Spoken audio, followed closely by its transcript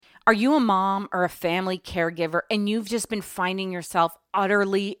Are you a mom or a family caregiver and you've just been finding yourself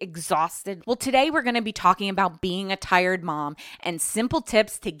utterly exhausted? Well, today we're going to be talking about being a tired mom and simple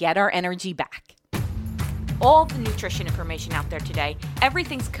tips to get our energy back. All the nutrition information out there today,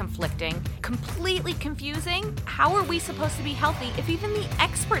 everything's conflicting, completely confusing. How are we supposed to be healthy if even the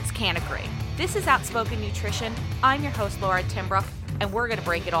experts can't agree? This is Outspoken Nutrition. I'm your host, Laura Timbrook, and we're going to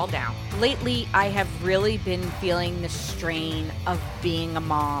break it all down. Lately, I have really been feeling the strain of being a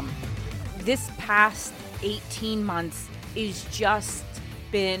mom. This past 18 months is just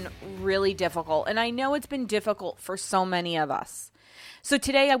been really difficult, and I know it's been difficult for so many of us. So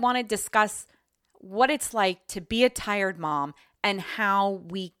today I want to discuss what it's like to be a tired mom and how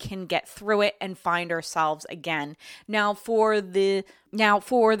we can get through it and find ourselves again. Now for the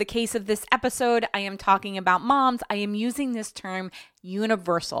case of this episode, I am talking about moms. I am using this term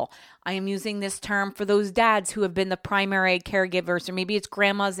universal. I am using this term for those dads who have been the primary caregivers, or maybe it's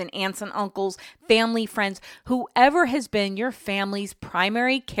grandmas and aunts and uncles, family, friends, whoever has been your family's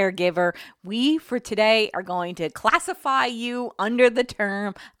primary caregiver. We, for today, are going to classify you under the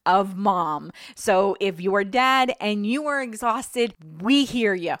term of mom. So if you are dad and you are exhausted, we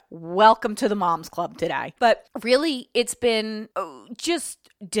hear you. Welcome to the Moms Club today. But really, it's been just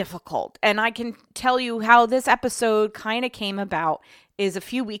difficult. And I can tell you how this episode kind of came about is a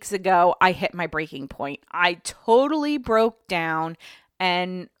few weeks ago, I hit my breaking point. I totally broke down.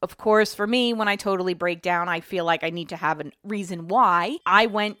 And of course, for me, when I totally break down, I feel like I need to have a reason why. I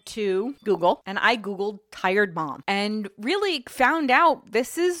went to Google and I Googled tired mom and really found out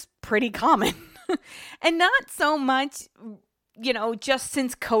this is pretty common. And not so much, just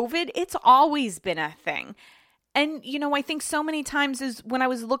since COVID, it's always been a thing. And, I think so many times is when I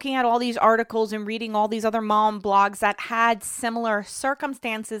was looking at all these articles and reading all these other mom blogs that had similar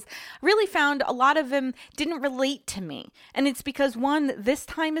circumstances, really found a lot of them didn't relate to me. And it's because, one, this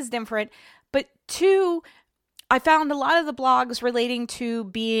time is different, but two, I found a lot of the blogs relating to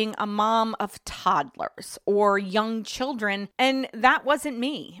being a mom of toddlers or young children, and that wasn't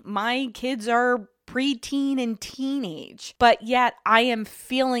me. My kids are preteen and teenage, but yet I am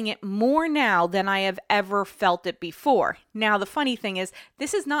feeling it more now than I have ever felt it before. Now, the funny thing is,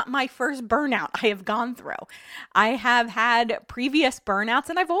 this is not my first burnout I have gone through. I have had previous burnouts,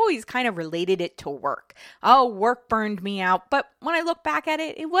 and I've always kind of related it to work. Oh, work burned me out. But when I look back at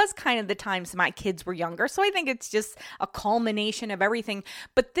it, it was kind of the times my kids were younger. So I think it's just a culmination of everything.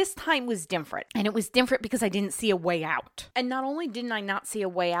 But this time was different. And it was different because I didn't see a way out. And not only didn't I not see a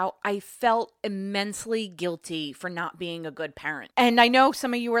way out, I felt immensely guilty for not being a good parent. And I know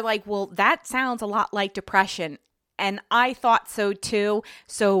some of you are like, well, that sounds a lot like depression. And I thought so too.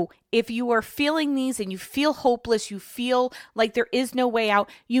 So if you are feeling these and you feel hopeless, you feel like there is no way out,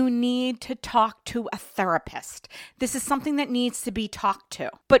 you need to talk to a therapist. This is something that needs to be talked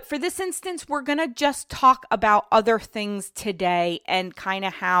to. But for this instance, we're going to just talk about other things today and kind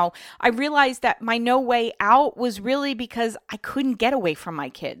of how I realized that my no way out was really because I couldn't get away from my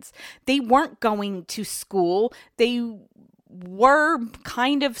kids. They weren't going to school. They were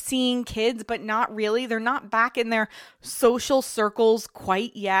kind of seeing kids, but not really. They're not back in their social circles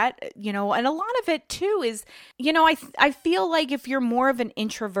quite yet, and a lot of it too is, I feel like if you're more of an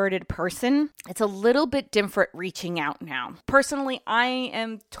introverted person, it's a little bit different reaching out now. Personally, I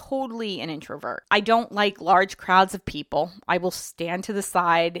am totally an introvert. I don't like large crowds of people. I will stand to the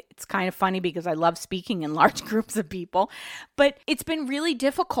side. It's kind of funny because I love speaking in large groups of people, but it's been really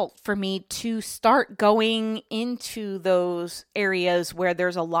difficult for me to start going into those areas where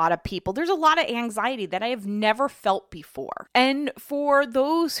there's a lot of people. There's a lot of anxiety that I have never felt before. And for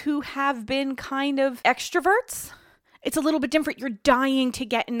those who have been kind of extroverts, it's a little bit different. You're dying to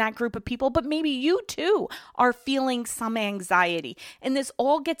get in that group of people, but maybe you too are feeling some anxiety. And this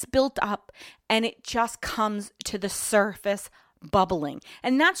all gets built up and it just comes to the surface bubbling.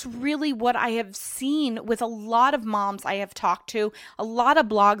 And that's really what I have seen with a lot of moms I have talked to, a lot of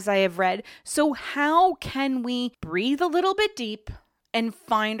blogs I have read. So how can we breathe a little bit deep and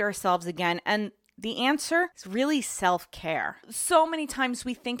find ourselves again? And the answer is really self-care. So many times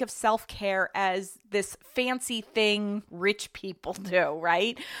we think of self-care as this fancy thing rich people do,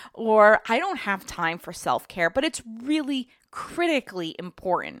 right? Or I don't have time for self-care, but it's really critically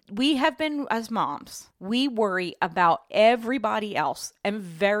important. We have been, as moms, we worry about everybody else and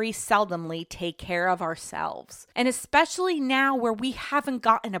very seldomly take care of ourselves. And especially now where we haven't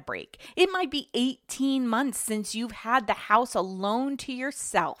gotten a break. It might be 18 months since you've had the house alone to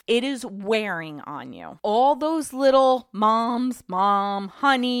yourself. It is wearing on you. All those little moms, mom,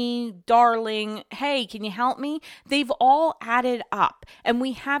 honey, darling, hey, can you help me? They've all added up and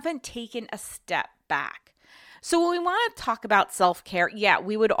we haven't taken a step back. So when we want to talk about self-care, yeah,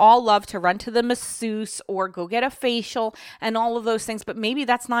 we would all love to run to the masseuse or go get a facial and all of those things, but maybe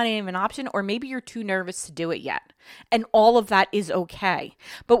that's not even an option, or maybe you're too nervous to do it yet. And all of that is okay.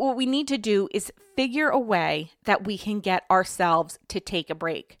 But what we need to do is figure a way that we can get ourselves to take a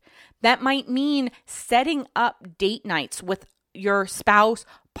break. That might mean setting up date nights with your spouse,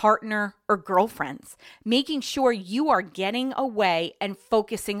 partner, or girlfriends, making sure you are getting away and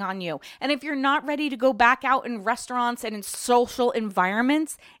focusing on you. And if you're not ready to go back out in restaurants and in social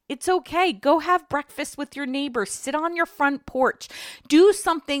environments, it's okay. Go have breakfast with your neighbors, sit on your front porch, do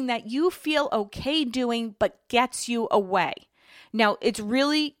something that you feel okay doing but gets you away. Now, it's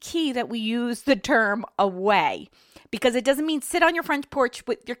really key that we use the term away, because it doesn't mean sit on your front porch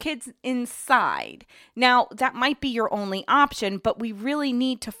with your kids inside. Now, that might be your only option, but we really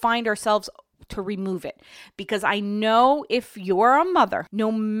need to find ourselves to remove it. Because I know if you're a mother,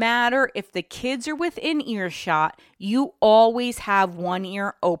 no matter if the kids are within earshot, you always have one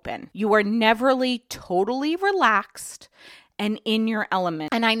ear open. You are never totally relaxed and in your element.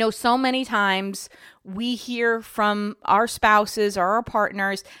 And I know so many times we hear from our spouses or our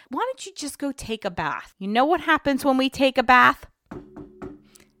partners, why don't you just go take a bath? You know what happens when we take a bath?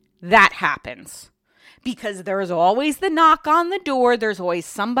 That happens. Because there's always the knock on the door. There's always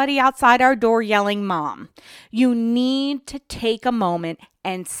somebody outside our door yelling, Mom. You need to take a moment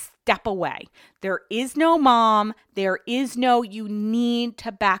and step away. There is no mom. You need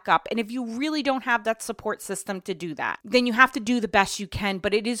to back up. And if you really don't have that support system to do that, then you have to do the best you can,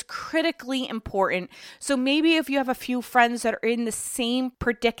 but it is critically important. So maybe if you have a few friends that are in the same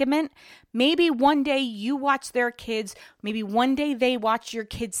predicament, maybe one day you watch their kids, maybe one day they watch your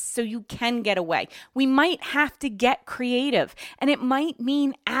kids so you can get away. We might have to get creative, and it might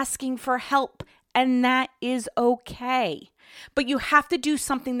mean asking for help, and that is okay. But you have to do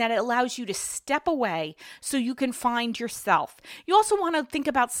something that allows you to step away so you can find yourself. You also want to think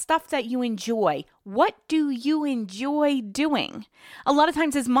about stuff that you enjoy. What do you enjoy doing? A lot of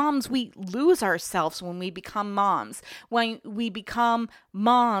times as moms, we lose ourselves when we become moms. When we become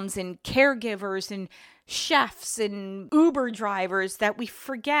moms and caregivers and chefs and Uber drivers, that we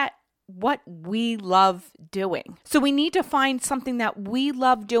forget what we love doing. So we need to find something that we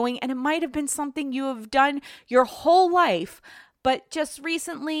love doing, and it might have been something you have done your whole life, but just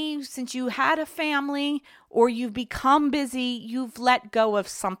recently, since you had a family or you've become busy, you've let go of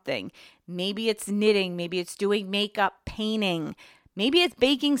something. Maybe it's knitting, maybe it's doing makeup, painting, maybe it's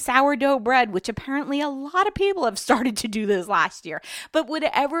baking sourdough bread, which apparently a lot of people have started to do this last year. But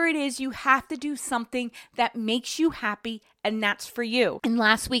whatever it is, you have to do something that makes you happy, and that's for you. In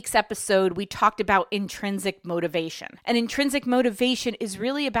last week's episode, we talked about intrinsic motivation. And intrinsic motivation is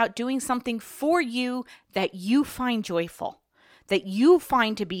really about doing something for you that you find joyful, that you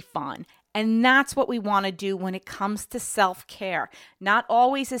find to be fun. And that's what we want to do when it comes to self-care. Not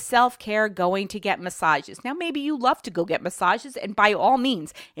always is self-care going to get massages. Now, maybe you love to go get massages, and by all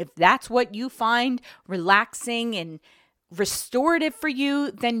means, if that's what you find relaxing and restorative for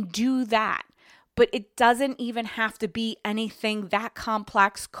you, then do that. But it doesn't even have to be anything that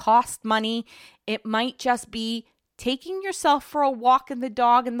complex, cost money. It might just be taking yourself for a walk in the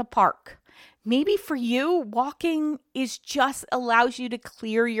dog in the park. Maybe for you, walking is just allows you to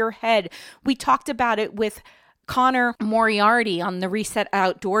clear your head. We talked about it with Connor Moriarty on the Reset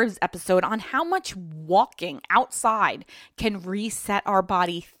Outdoors episode on how much walking outside can reset our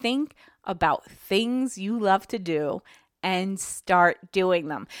body. Think about things you love to do and start doing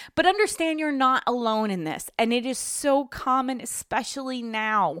them. But understand you're not alone in this. And it is so common, especially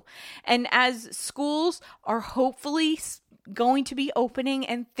now. And as schools are hopefully going to be opening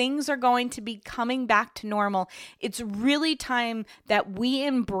and things are going to be coming back to normal, it's really time that we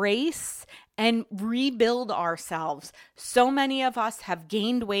embrace and rebuild ourselves. So many of us have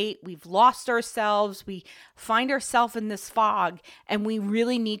gained weight. We've lost ourselves. We find ourselves in this fog, and we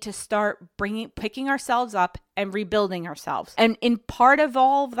really need to start picking ourselves up and rebuilding ourselves. And in part of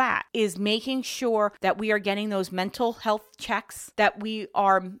all of that is making sure that we are getting those mental health checks, that we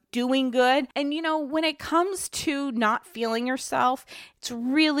are doing good. And when it comes to not feeling yourself, it's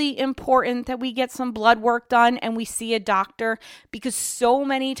really important that we get some blood work done and we see a doctor, because so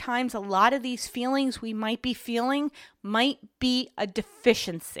many times a lot of these feelings we might be feeling might be a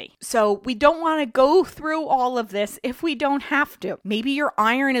deficiency. So we don't want to go through all of this if we don't have to. Maybe your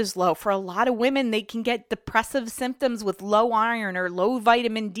iron is low. For a lot of women, they can get depressive symptoms with low iron or low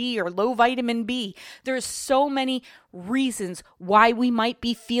vitamin D or low vitamin B. There's so many reasons why we might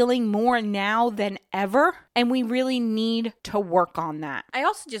be feeling more now than ever, and we really need to work on that. I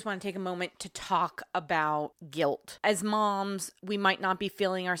also just want to take a moment to talk about guilt. As moms, we might not be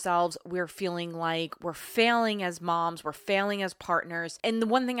feeling ourselves. We're feeling like we're failing as moms, we're failing as partners. And the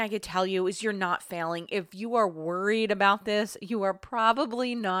one thing I could tell you is you're not failing. If you are worried about this, you are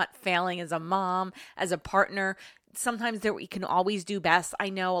probably not failing as a mom, as a partner. Sometimes that we can always do best. I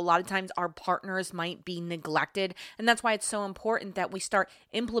know a lot of times our partners might be neglected, and that's why it's so important that we start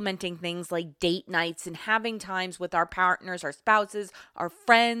implementing things like date nights and having times with our partners, our spouses, our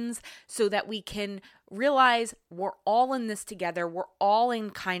friends, so that we can realize we're all in this together. We're all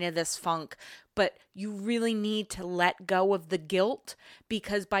in kind of this funk, but you really need to let go of the guilt,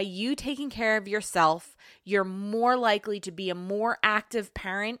 because by you taking care of yourself, you're more likely to be a more active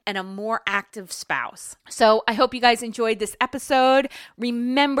parent and a more active spouse. So I hope you guys enjoyed this episode.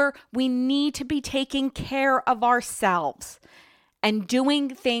 Remember, we need to be taking care of ourselves and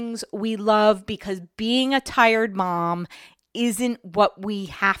doing things we love, because being a tired mom isn't what we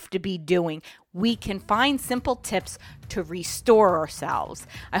have to be doing. We can find simple tips to restore ourselves.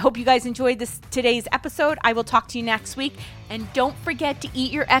 I hope you guys enjoyed today's episode. I will talk to you next week. And don't forget to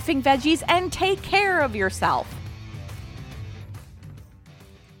eat your effing veggies and take care of yourself.